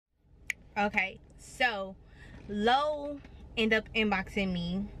Okay, so Lo ended up inboxing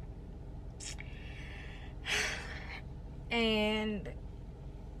me, and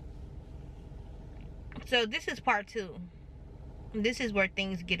so this is part 2. This is where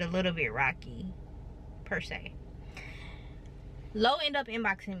things get a little bit rocky, per se. Lo ended up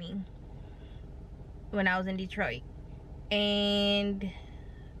inboxing me when I was in Detroit, and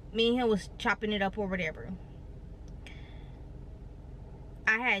me and him was chopping it up or whatever.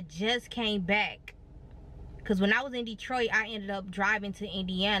 I had just came back, because when I was in Detroit, I ended up driving to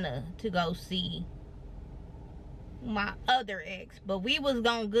Indiana to go see my other ex, but we was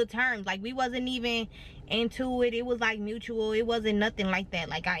on good terms. Like, we wasn't even into it. It was like mutual. It wasn't nothing like that.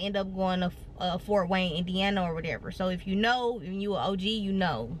 Like, I ended up going to Fort Wayne, Indiana or whatever. So if you know, and you an OG, you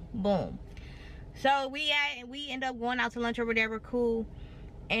know. Boom. So we end up going out to lunch or whatever. Cool.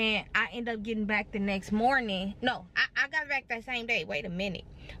 And I end up getting back the next morning. No, I got back that same day. Wait a minute.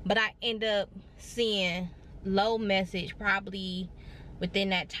 But I end up seeing Lo message probably within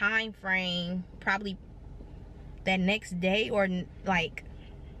that time frame, probably that next day or like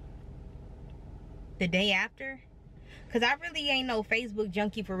the day after. Because I really ain't no Facebook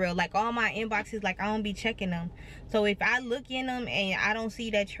junkie for real. Like, all my inboxes, like, I don't be checking them. So if I look in them and I don't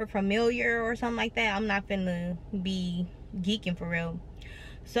see that you're familiar or something like that, I'm not finna be geeking for real.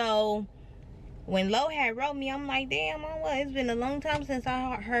 So when Lo had wrote me, I'm like, damn, it's been a long time since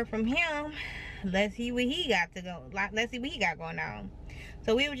I heard from him. Let's see what he got to go. Let's see what he got going on.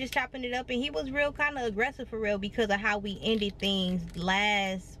 So we were just chopping it up, and he was real kind of aggressive for real because of how we ended things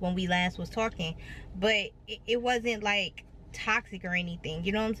when we last was talking. But it wasn't like toxic or anything,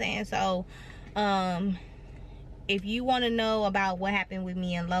 you know what I'm saying? So if you want to know about what happened with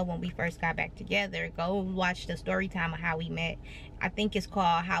me and Lo when we first got back together, go watch the story time of how we met. I think it's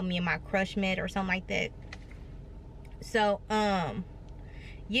called How Me and My Crush Met or something like that. So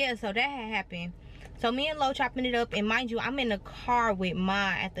yeah, so that had happened. So me and Lo chopping it up, and mind you, I'm in the car with Ma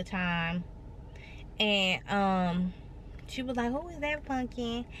at the time, and she was like, who is that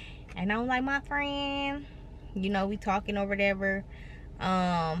pumpkin? And I was like, my friend. You know, we talking or whatever.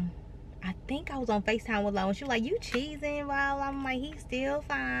 I think I was on FaceTime with Lo, and she was like, you cheesing? While I'm like, he's still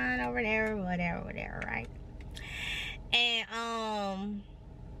fine over there, whatever, right? And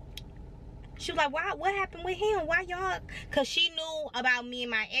she was like, why, what happened with him? Why y'all? Because she knew about me and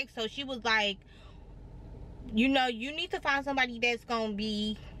my ex, so she was like, you know, you need to find somebody that's gonna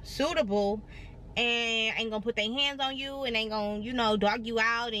be suitable and ain't gonna put their hands on you and ain't gonna, you know, dog you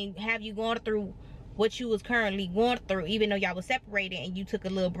out and have you going through what you was currently going through. Even though y'all was separated and you took a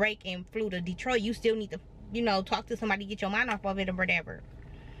little break and flew to Detroit, you still need to, you know, talk to somebody, get your mind off of it or whatever.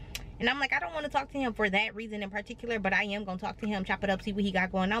 And I'm like, I don't want to talk to him for that reason in particular, but I am gonna talk to him, chop it up, see what he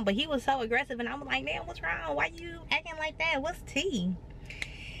got going on. But he was so aggressive, and I'm like, man, what's wrong? Why you acting like that? What's tea?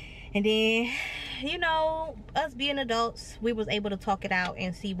 And then, you know, us being adults, we was able to talk it out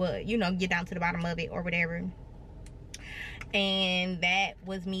and see what, you know, get down to the bottom of it or whatever. And that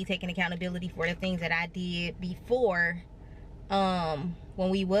was me taking accountability for the things that I did before, when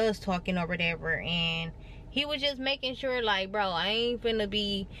we was talking or whatever. And he was just making sure, like, bro, I ain't finna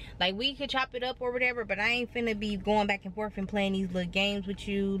be, like, we could chop it up or whatever, but I ain't finna be going back and forth and playing these little games with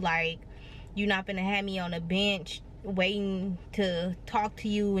you. Like, you not finna have me on a bench waiting to talk to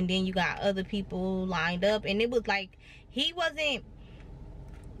you, and then you got other people lined up. And it was like, he wasn't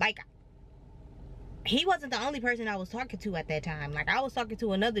the only person I was talking to at that time. Like, I was talking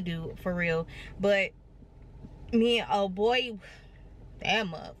to another dude for real, but me and oh boy, that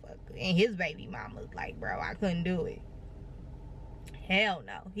motherfucker and his baby mama, like, bro, I couldn't do it. Hell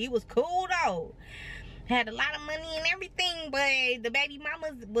no. He was cool though, had a lot of money and everything, but the baby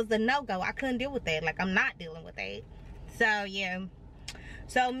mama was a no-go. I couldn't deal with that. Like, I'm not dealing with that. So yeah,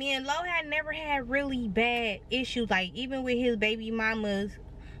 so me and Lo had never had really bad issues. Like, even with his baby mamas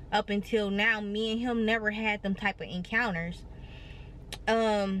up until now, me and him never had them type of encounters.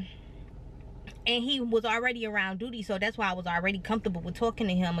 And he was already around duty, so that's why I was already comfortable with talking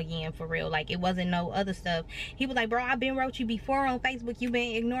to him again for real. Like, it wasn't no other stuff. He was like, bro, I've been wrote you before on Facebook, you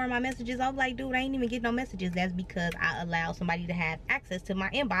been ignoring my messages. I was like, dude, I ain't even get no messages. That's because I allowed somebody to have access to my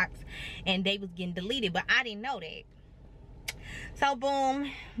inbox, and they was getting deleted, but I didn't know that. So boom,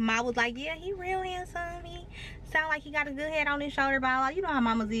 Ma was like, yeah, he real handsome, he sound like he got a good head on his shoulder, blah, blah. You know how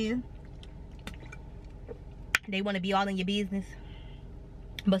mamas is, they want to be all in your business,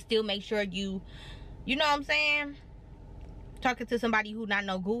 but still make sure you know what I'm saying, talking to somebody who not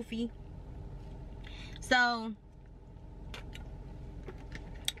no goofy. So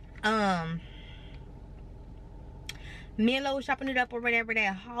me and Lo was chopping it up or whatever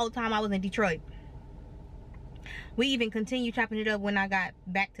that whole time I was in Detroit. We even continued chopping it up when I got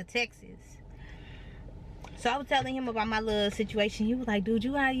back to Texas. So I was telling him about my little situation. He was like, dude,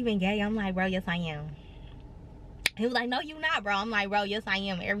 you not even gay. I'm like, bro, yes I am. He was like, no you not, bro. I'm like, bro, yes I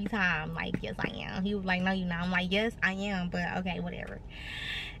am every time. Like, yes I am. He was like, no you not. I'm like, yes I am, but okay, whatever.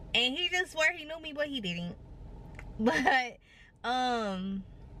 And he just swore he knew me, but he didn't. But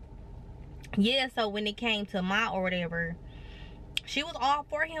yeah, so when it came to Ma or whatever, she was all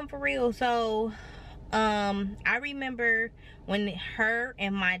for him for real. So I remember when her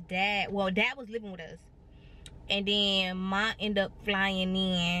and my dad, well, dad was living with us, and then Ma ended up flying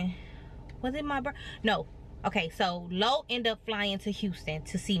in. Was it my brother? No. Okay, so Lo ended up flying to Houston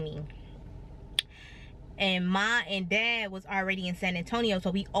to see me, and Ma and dad was already in San Antonio,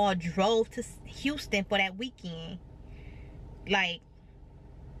 so we all drove to Houston for that weekend. Like,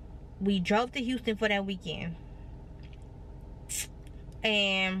 we drove to Houston for that weekend.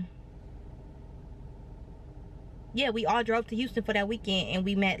 And yeah, we all drove to Houston for that weekend, and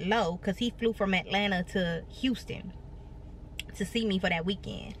we met Lo because he flew from Atlanta to Houston to see me for that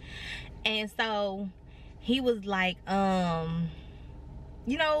weekend. And so he was like,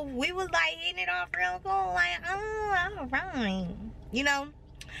 you know, we was like hitting it off real cool, like, oh, all right, you know.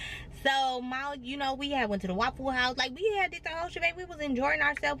 So Ma, you know, we had went to the Waffle House, like we had did the whole shit. We was enjoying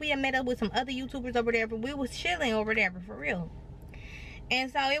ourselves. We had met up with some other YouTubers over there, but we was chilling over there for real.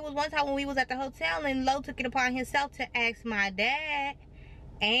 And so it was one time when we was at the hotel, and Lo took it upon himself to ask my dad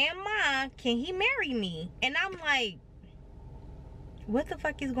and Ma, can he marry me? And I'm like, what the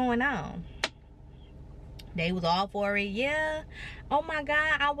fuck is going on? They was all for it. Yeah, oh my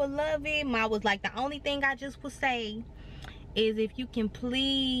God, I would love it. Ma was like, the only thing I just would say is if you can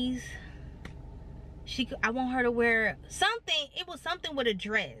please, I want her to wear something. It was something with a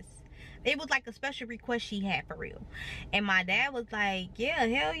dress. It was like a special request she had for real. And my dad was like, yeah,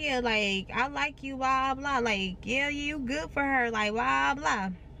 hell yeah, like, I like you, blah blah, like, yeah, you good for her, like, blah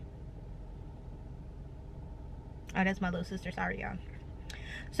blah. Oh, that's my little sister, sorry y'all.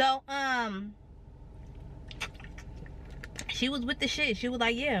 So she was with the shit. She was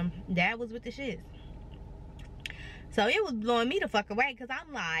like, yeah, dad was with the shit. So it was blowing me the fuck away, because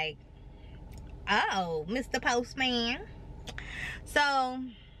I'm like, oh, Mr. Postman. So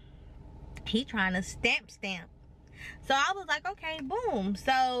he trying to stamp. So I was like, okay, boom.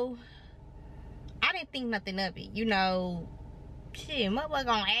 So I didn't think nothing of it, you know. Shit, motherfucker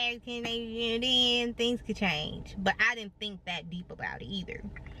gonna ask, and then things could change. But I didn't think that deep about it either.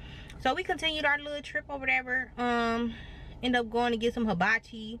 So we continued our little trip or whatever. Ended up going to get some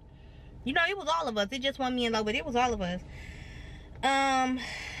hibachi. You know, it was all of us. It just wasn't me and Lo, but it was all of us. And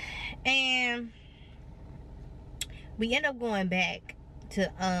we end up going back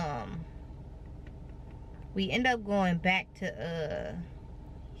to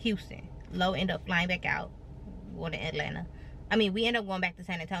Houston. Lo ended up flying back out, going to Atlanta. I mean, we end up going back to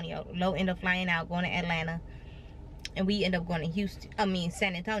San Antonio. Lo ended up flying out, going to Atlanta, and we end up going to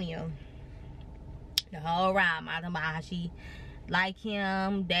San Antonio. The whole ride, I talking about how she like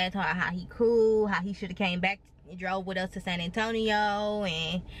him. Dad told her how he cool, how he should have came back and drove with us to San Antonio.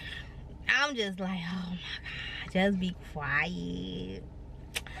 And I'm just like, oh my God, just be quiet.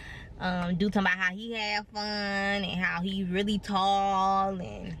 Dude talking about how he had fun and how he really tall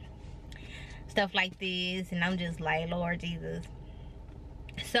and stuff like this. And I'm just like, Lord Jesus.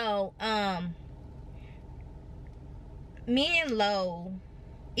 So me and Lo,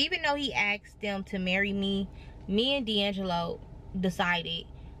 even though he asked them to marry me, me and D'Angelo decided,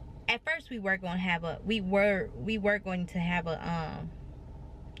 at first we were going to have a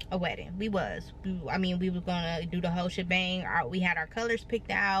wedding. We was going to do the whole shebang. We had our colors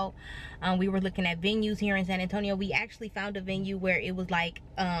picked out. We were looking at venues here in San Antonio. We actually found a venue where it was like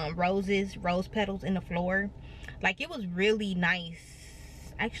rose petals in the floor. Like, it was really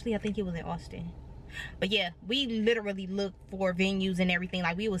nice. Actually, I think it was in Austin. But yeah, we literally looked for venues and everything.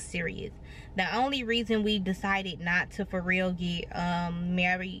 Like, we was serious. The only reason we decided not to for real get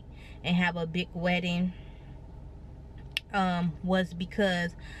married and have a big wedding was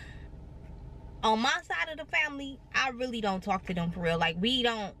because on my side of the family, I really don't talk to them for real. Like,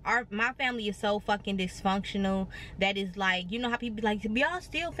 my family is so fucking dysfunctional that is like, you know how people be like, y'all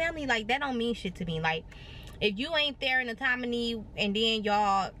still family? Like, that don't mean shit to me. Like, if you ain't there in a time of need, and then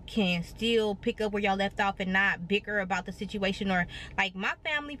y'all can still pick up where y'all left off and not bicker about the situation, or like, my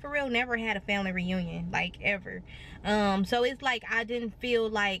family for real never had a family reunion, like, ever. So it's like, I didn't feel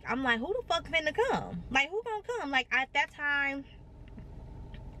like, I'm like, who the fuck finna come? Like, who gonna come? Like, at that time,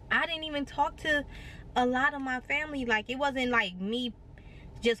 I didn't even talk to a lot of my family. Like, it wasn't like me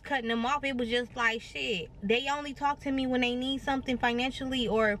just cutting them off. It was just like, shit, they only talk to me when they need something financially,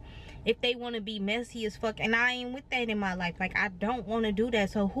 or if they want to be messy as fuck, and I ain't with that in my life. Like, I don't want to do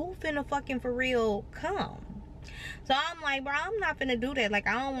that. So who finna fucking for real come? So I'm like, bro, I'm not finna do that. Like,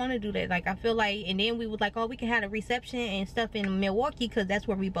 I don't want to do that. Like, I feel like, and then we was like, oh, we can have a reception and stuff in Milwaukee because that's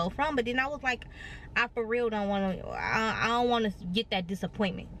where we both from. But then I was like, I for real don't want to, I don't want to get that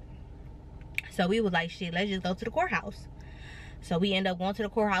disappointment. So we was like, shit, let's just go to the courthouse. So we end up going to the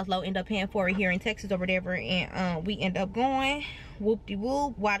courthouse. Low end up paying for it here in Texas or whatever. And we end up going,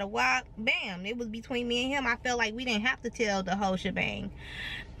 whoop-de-whoop, wada-wop, bam. It was between me and him. I felt like we didn't have to tell the whole shebang.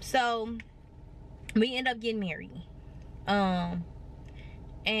 So we end up getting married. And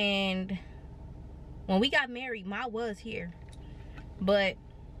when we got married, Ma was here, but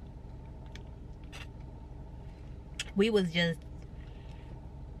we was just,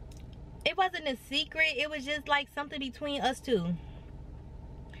 it wasn't a secret. It was just like something between us two,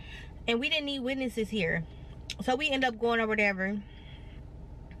 and we didn't need witnesses here. So we end up going or whatever,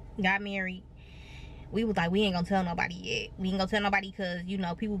 got married. We was like, we ain't gonna tell nobody yet. We ain't gonna tell nobody because, you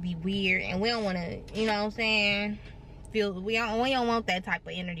know, people be weird and we don't want to, you know what I'm saying, feel, we don't want that type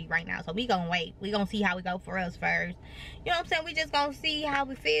of energy right now. So we gonna wait. We gonna see how we go for us first. You know what I'm saying? We just gonna see how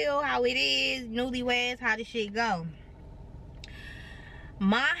we feel, how it is, newlyweds, how the shit go.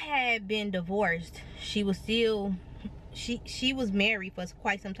 Ma had been divorced. She was still, she was married for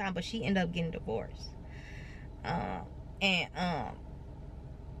quite some time, but she ended up getting divorced.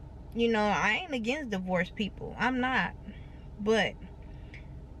 You know, I ain't against divorced people. I'm not. But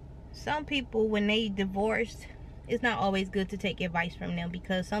some people, when they divorced, it's not always good to take advice from them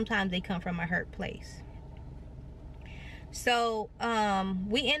because sometimes they come from a hurt place. So,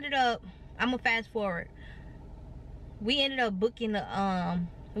 we ended up, I'm gonna fast forward. We ended up booking the,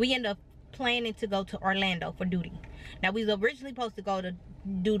 we ended up planning to go to Orlando for duty. Now, we was originally supposed to go to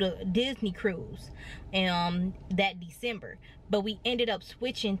do the Disney cruise that December, but we ended up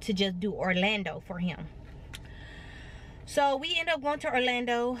switching to just do Orlando for him. So we ended up going to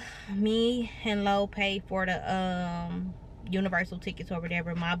Orlando. Me and Lo paid for the Universal tickets or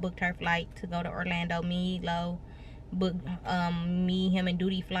whatever. Ma booked her flight to go to Orlando. Me, Lo booked him and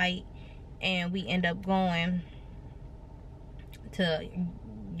Duty flight, and we end up going to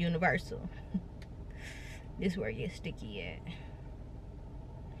Universal. This is where it gets sticky at.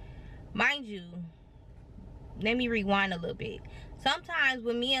 Mind you, let me rewind a little bit. Sometimes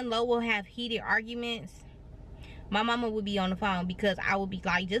when me and Lo will have heated arguments, my mama would be on the phone because I would be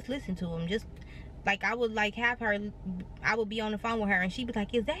like, just listen to him. Just like, I would like have her, I would be on the phone with her and she'd be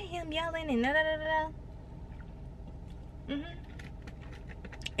like, is that him yelling and da da da da?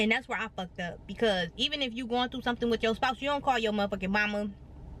 And that's where I fucked up, because even if you going through something with your spouse, you don't call your motherfucking mama.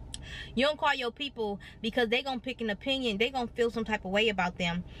 You don't call your people, because they gonna pick an opinion. They gonna feel some type of way about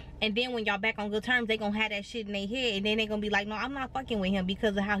them, and then when y'all back on good terms, they gonna have that shit in their head, and then they gonna be like, no, I'm not fucking with him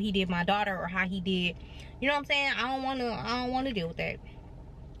because of how he did my daughter or how he did, you know what I'm saying? I don't want to deal with that.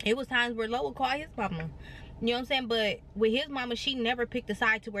 It was times where Lo would call his mama, you know what I'm saying? But with his mama, she never picked a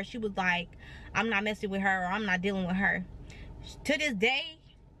side to where she was like, I'm not messing with her or I'm not dealing with her. To this day,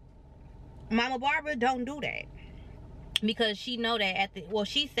 Mama Barbara don't do that. Because she know that at the, well,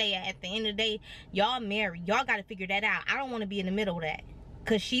 she say at the end of the day, y'all married, y'all got to figure that out. I don't want to be in the middle of that,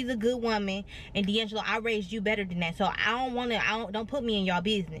 because she's a good woman, and D'Angelo, I raised you better than that, so I don't want to, don't put me in y'all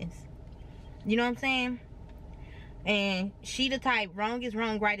business, you know what I'm saying? And she the type, wrong is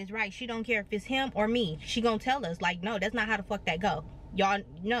wrong, right is right. She don't care if it's him or me. She gonna tell us like, no, that's not how the fuck that go, y'all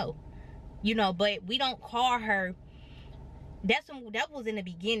know, you know. But we don't call her, that was in the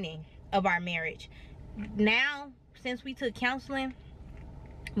beginning of our marriage. Now, since we took counseling,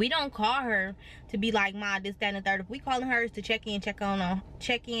 we don't call her to be like, ma, this, that, and the third. If we calling her is to check in, check on,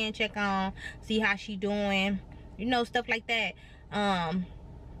 see how she doing, you know, stuff like that.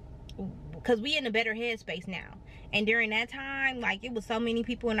 Because we in a better headspace now. And during that time, like, it was so many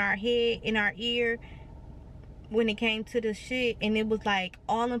people in our head, in our ear, when it came to the shit. And it was like,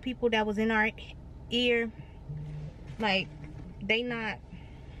 all the people that was in our ear, like, they not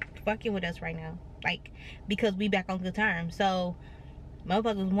fucking with us right now. Like, because we back on good terms. So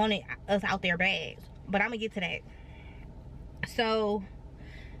motherfuckers wanted us out there bad, but I'm gonna get to that. So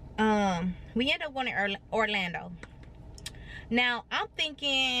we end up going to Orlando. Now I'm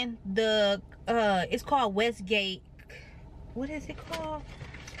thinking the it's called Westgate. What is it called?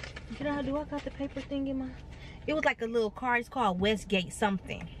 Do I got the paper thing in my, it was like a little car. It's called Westgate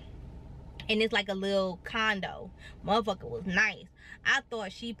something, and it's like a little condo. Motherfucker was nice. I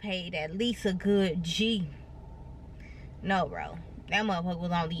thought she paid at least a good G. No, bro. That motherfucker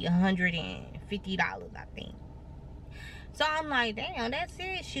was only $150, I think. So I'm like, damn, that's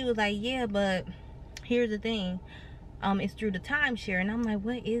it. She was like, yeah, but here's the thing. it's through the timeshare. And I'm like,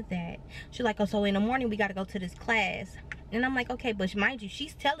 what is that? She's like, oh, so in the morning we got to go to this class. And I'm like, okay, but mind you,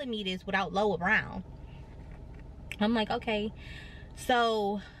 she's telling me this without Lo around. I'm like, okay.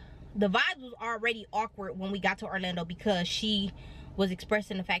 So the vibes was already awkward when we got to Orlando because she was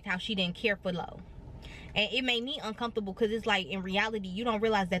expressing the fact how she didn't care for Lo. And it made me uncomfortable because it's like, in reality, you don't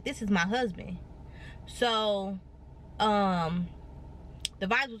realize that this is my husband. So the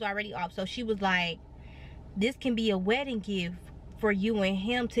vibes was already off. So she was like, this can be a wedding gift for you and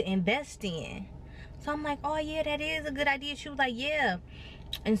him to invest in. So I'm like, oh yeah, that is a good idea. She was like, yeah.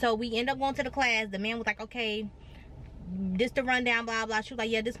 And so we end up going to the class. The man was like, okay, this the rundown, blah blah. She was like,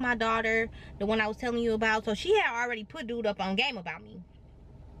 yeah, this my daughter, the one I was telling you about. So she had already put dude up on game about me.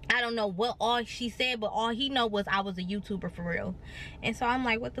 I don't know what all she said, but all he know was I was a YouTuber for real. And so I'm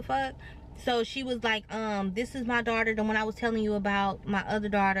like, what the fuck? So she was like, this is my daughter, the one I was telling you about, my other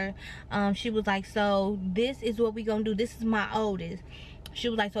daughter. She was like, so this is what we gonna do. This is my oldest. She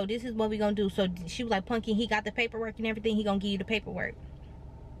was like, so this is what we gonna do. So she was like, Punky, he got the paperwork and everything. He gonna give you the paperwork.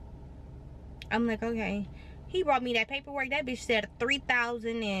 I'm like, okay. He brought me that paperwork. That bitch said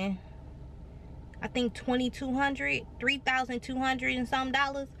 3,000 and I think 2,200, 3,200 and some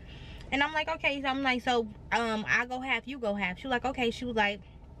dollars. And I'm like, okay. So I'm like, so I go half, you go half. She was like, okay. She was like,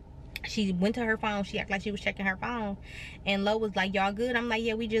 she went to her phone. She acted like she was checking her phone. And Lo was like, y'all good? I'm like,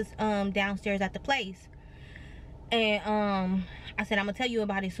 yeah, we just downstairs at the place. And I said, I'm gonna tell you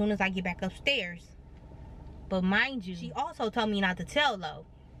about it as soon as I get back upstairs. But mind you, she also told me not to tell Lo.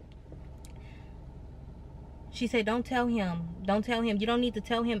 She said, don't tell him. Don't tell him. You don't need to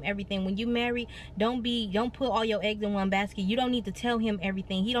tell him everything. When you marry, don't put all your eggs in one basket. You don't need to tell him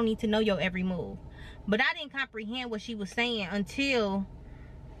everything. He don't need to know your every move. But I didn't comprehend what she was saying until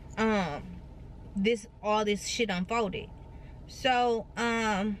all this shit unfolded. So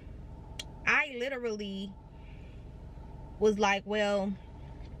I literally was like, well,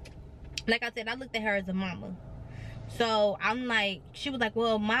 like I said, I looked at her as a mama. So I'm like, she was like,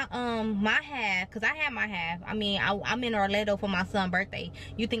 well, my half, because I had my half. I mean, I'm in Orlando for my son's birthday.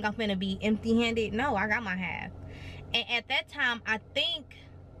 You think I'm finna be empty-handed? No, I got my half. And at that time, I think,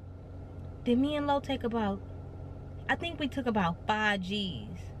 did me and Lo take about, I think we took about 5 G's.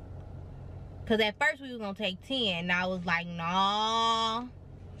 Because at first we was gonna take 10. And I was like, nah.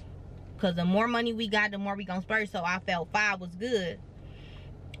 Because the more money we got, the more we gonna splurge. So I felt 5 was good.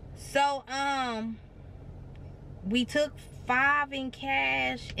 So, we took 5 in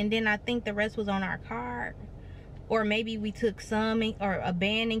cash, and then I think the rest was on our card, or maybe we took some or a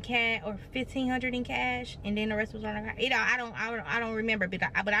band in cash, or 1,500 in cash, and then the rest was on our card. You know, I don't remember, but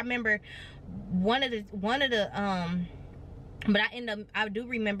I remember one of the but I do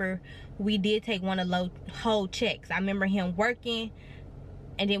remember we did take one of Lo's whole checks. I remember him working,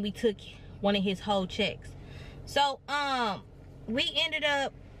 and then we took one of his whole checks. So we ended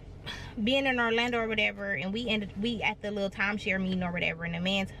up being in Orlando or whatever, and we at the little timeshare meeting or whatever, and the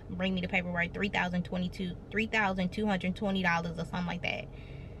man bring me the paperwork, $3,220 or something like that.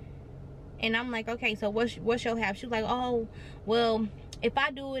 And I'm like, okay, so what's your half? She was like, oh, well, if I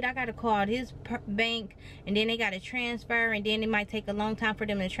do it, I gotta call his bank, and then they gotta transfer, and then it might take a long time for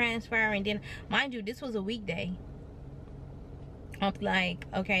them to transfer, and then, mind you, this was a weekday. I'm like,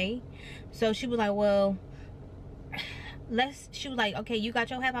 okay. So she was like, well, she was like, okay, you got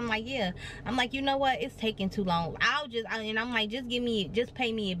your half? I'm like, yeah. I'm like, you know what, it's taking too long. And I'm like, just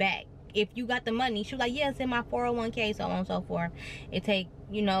pay me it back if you got the money. She was like, yeah, it's in my 401k, so on and so forth. It take,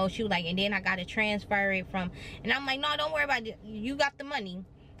 you know, she was like, and then I gotta transfer it from, and I'm like, no, don't worry about it, you got the money.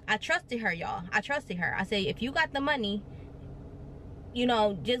 I trusted her, y'all. I trusted her. I said, if you got the money, you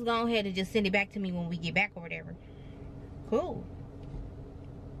know, just go ahead and just send it back to me when we get back or whatever. Cool.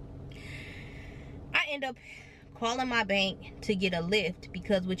 I end up calling my bank to get a lift,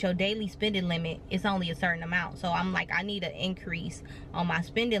 because with your daily spending limit, it's only a certain amount. So I'm like, I need an increase on my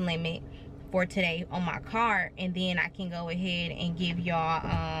spending limit for today on my card, and then I can go ahead and give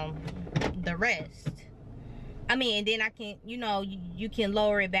y'all the rest. I mean, and then I can, you know, you can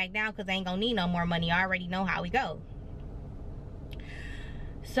lower it back down, because I ain't gonna need no more money. I already know how we go.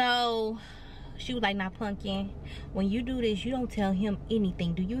 So she was like, nah, Pumpkin, when you do this, you don't tell him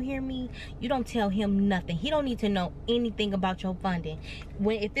anything. Do you hear me? You don't tell him nothing. He don't need to know anything about your funding.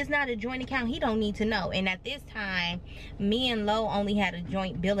 If it's not a joint account, he don't need to know. And at this time, me and Lo only had a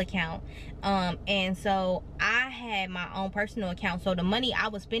joint bill account. And so I had my own personal account. So the money I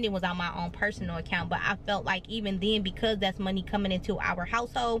was spending was on my own personal account. But I felt like even then, because that's money coming into our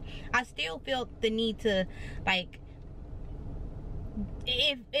household, I still felt the need to, like,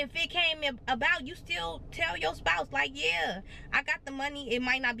 if it came about, you still tell your spouse, like, yeah, I got the money. It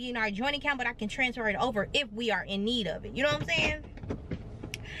might not be in our joint account, but I can transfer it over if we are in need of it. You know what I'm saying?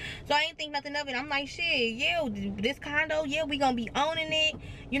 So I ain't think nothing of it. I'm like, shit, yeah, this condo, yeah, we gonna be owning it.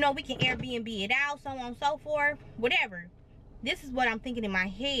 You know, we can Airbnb it out, so on and so forth, whatever. This is what I'm thinking in my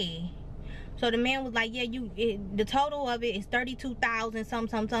head. So the man was like, yeah, the total of it is $32,000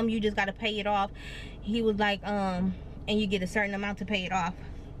 something. You just gotta pay it off. He was like, and you get a certain amount to pay it off.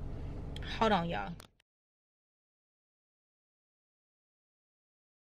 Hold on, y'all.